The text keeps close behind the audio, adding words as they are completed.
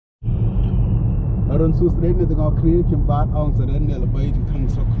Run Sustain the Gokni, Kimbat on the Ren, the way to come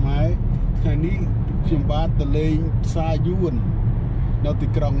so Khmer, Kani, Kimbat the lane Sa Yuan, not the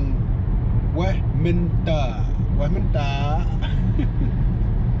Krong Westminster.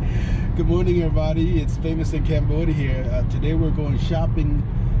 Good morning, everybody. It's famous in Cambodia here. Today we're going shopping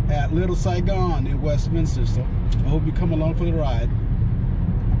at Little Saigon in Westminster, so I hope you come along for the ride.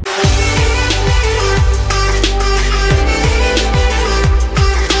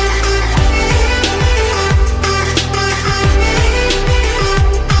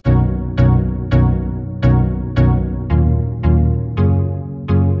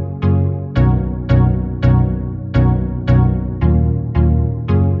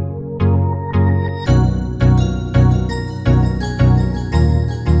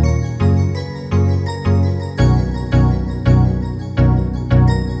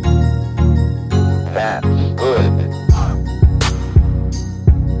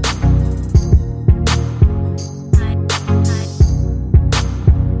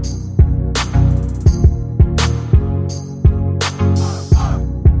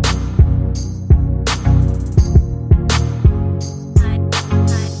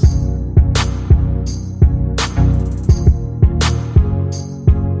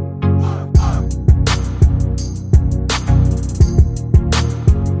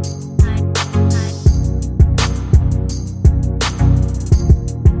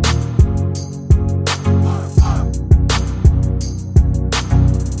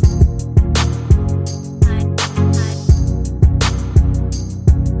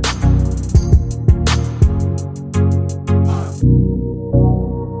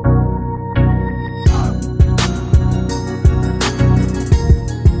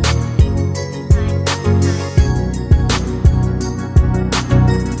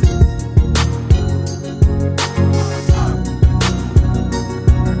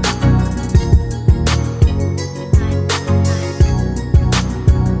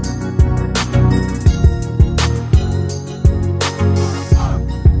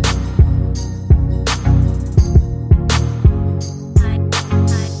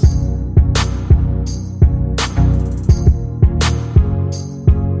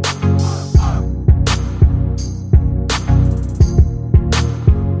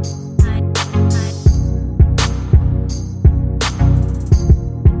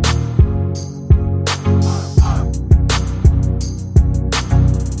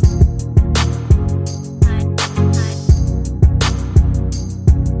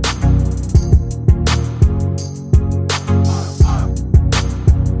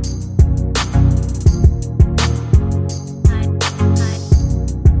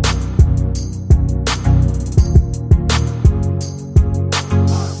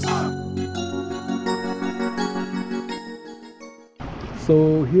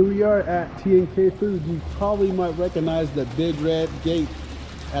 So here we are at T&K Food. You probably might recognize the big red gate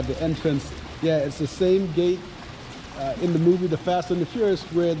at the entrance. Yeah, it's the same gate in the movie The Fast and the Furious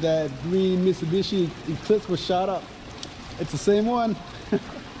where that green Mitsubishi Eclipse was shot up. It's the same one.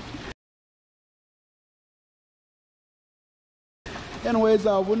 Anyways,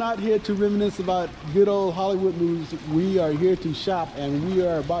 we're not here to reminisce about good old Hollywood movies. We are here to shop, and we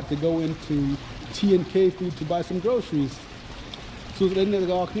are about to go into T&K Food to buy some groceries. So today we're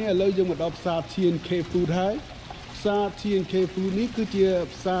going to T&K Food high. T&K Food ni cứ chia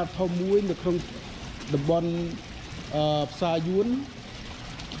sa thom muốiនៅក្នុងតំបន់ផ្សារយួន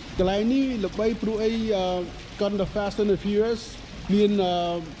កន្លែងនេះល្បីព្រោះអីកណ្ដា Fast and the Furious មាន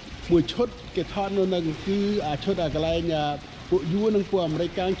មួយឈុតគេថតនៅនឹងគឺអាឈុតអាកន្លែងពួកយួននិងពួកអាមេរិក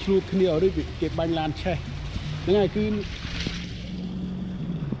កាំងឆ្លួតគ្នាឬគេបាញ់ឡានឆេះហ្នឹងហើយគឺ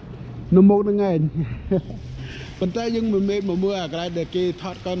នៅមុខហ្នឹងឯងប៉ុន្តែយើងមិនមែនមកមើលអាកន្លែងដែលគេថ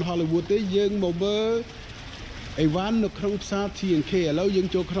តកន Hollywood ទេយើងមកមើលអីវ៉ាន់នៅក្នុងផ្សារ T&K ឥឡូវយើង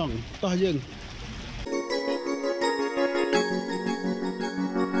ចូលក្នុងតោះយើង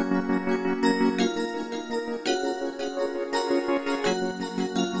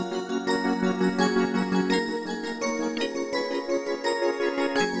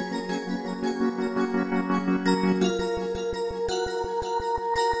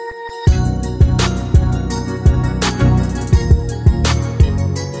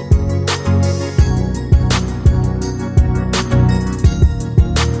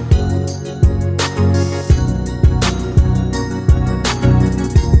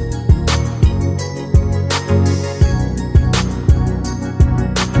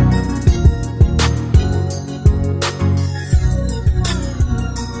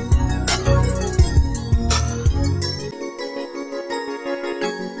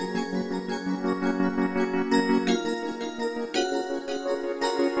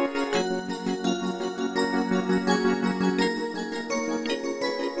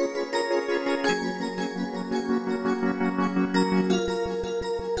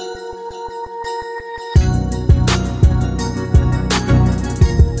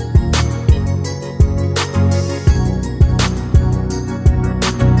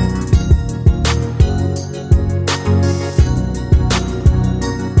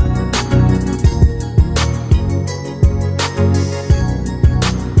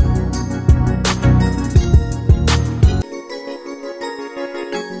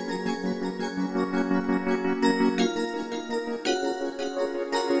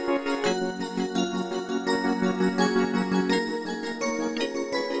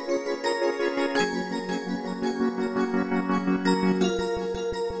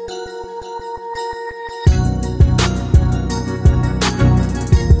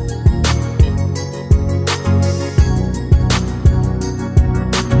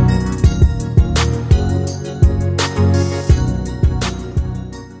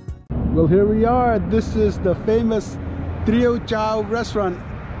Well, here we are. This is the famous Trieu Chau restaurant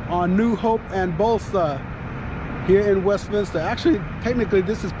on New Hope and Bolsa here in Westminster. Actually, technically,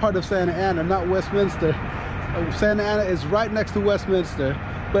 this is part of Santa Ana, not Westminster. Santa Ana is right next to Westminster,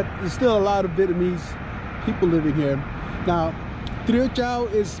 but there's still a lot of Vietnamese people living here. Now, Trieu Chau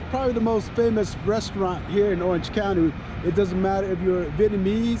is probably the most famous restaurant here in Orange County. It doesn't matter if you're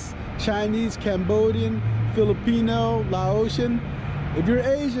Vietnamese, Chinese, Cambodian, Filipino, Laotian. If you're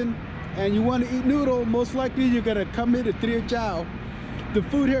Asian and you want to eat noodle, most likely you're gonna come here to Trieu Chau. The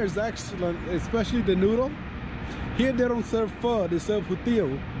food here is excellent, especially the noodle. Here they don't serve pho, they serve hủ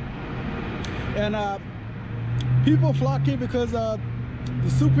tiếu. And people flock here because the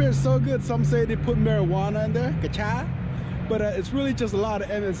soup here is so good. Some say they put marijuana in there, kacha. But it's really just a lot of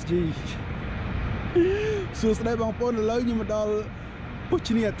MSG. So today bong pon lo nyum dal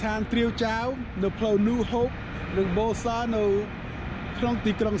puchini athan Trieu Chau no plo New Hope no Bolsa no trong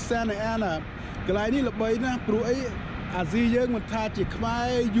ti krong Santa Ana. Kalai ni labai na pru ai Asia yeung man tha chi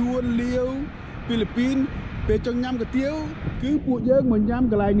Khmer, Yuen, Liu, Philippines pe chong nham ka tieu cứពួកយើងមកញ៉ាំ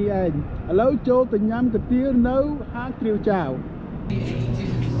កន្លែងនេះឯងឥឡូវចូលទៅញ៉ាំកាទៀវនៅហាងTrieu Chau.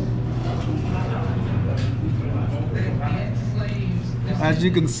 As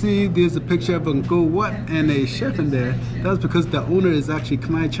you can see, there's a picture of Angkor Wat and a chef in there. That's because the owner is actually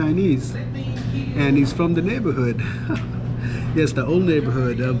Khmer Chinese, and he's from the neighborhood. Yes, the old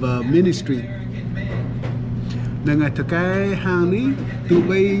neighborhood of Mini Street. Nangai takai hang ni tu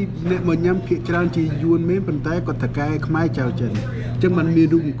bay nek mo nyam ki chran chi yun men pan tai ko takai Khmer Chau chen. Chang man mi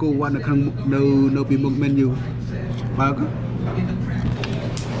ru Angkor Wat no pi mok menu. Ba ko.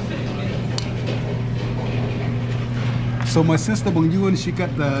 So my sister Bong Yuen, she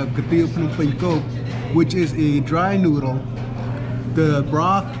got the Katiu Phnom Penh Coke, which is a dry noodle. The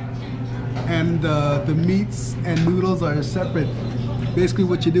broth and the meats and noodles are separate. Basically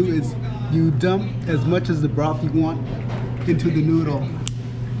what you do is you dump as much as the broth you want into the noodle.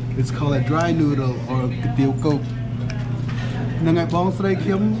 It's called a dry noodle or Katiu Coke. Nangai bong srai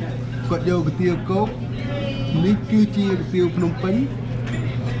khiam got yo Katiu Coke. Ni kyu chi Katiu Phnom Penh.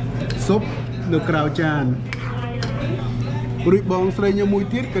 Soup no krau chan. ព្រោះបងស្រីញ៉ាំមួយ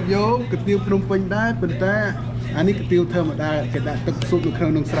ទៀតក៏យកកាទៀវភ្នំពេញដែរប៉ុន្តែអានេះកាទៀវធម្មតាគេដាក់ទឹកស៊ុបនៅក្នុង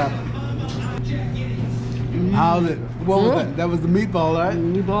នឹងស្រាប់ How's it? What was that? That was the meatball, right?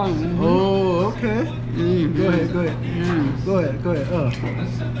 Meatball. Oh, okay. Go ahead. Go ahead.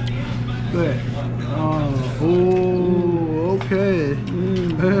 Oh, okay.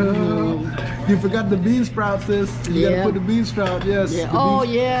 You forgot the bean sprouts, sis. You gotta put the bean sprout, yes. Yeah. Oh,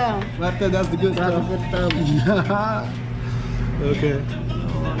 yeah. Right there, that's the good stuff. That's the good stuff. Okay.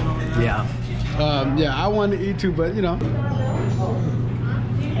 Yeah. Yeah, I want to eat too, but you know.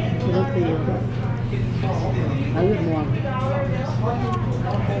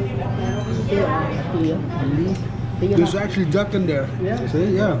 There's actually duck in there. Yeah. See?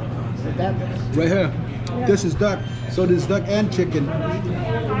 Yeah. Right here. This is duck. So there's duck and chicken. Oh,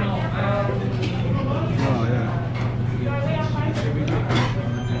 yeah.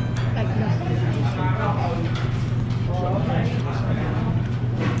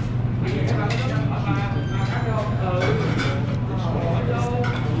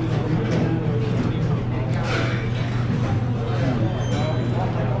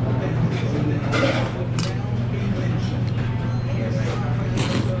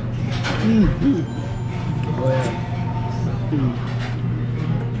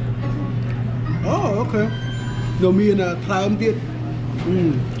 Oh, okay. No, me and clown did.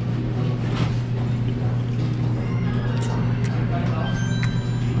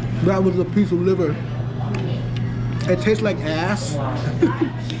 That was a piece of liver. It tastes like ass.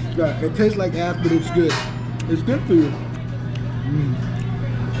 Yeah, it tastes like ass, but it's good. It's good for you.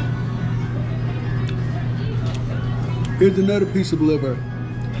 Here's another piece of liver.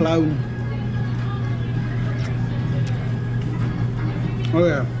 Clown. Oh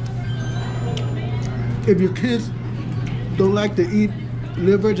yeah. If your kids don't like to eat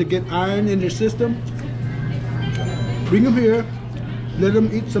liver to get iron in their system, bring them here. Let them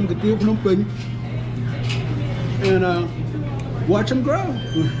eat some Katiu Phnom Penh and watch them grow.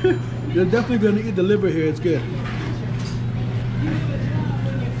 They're definitely going to eat the liver here. It's good.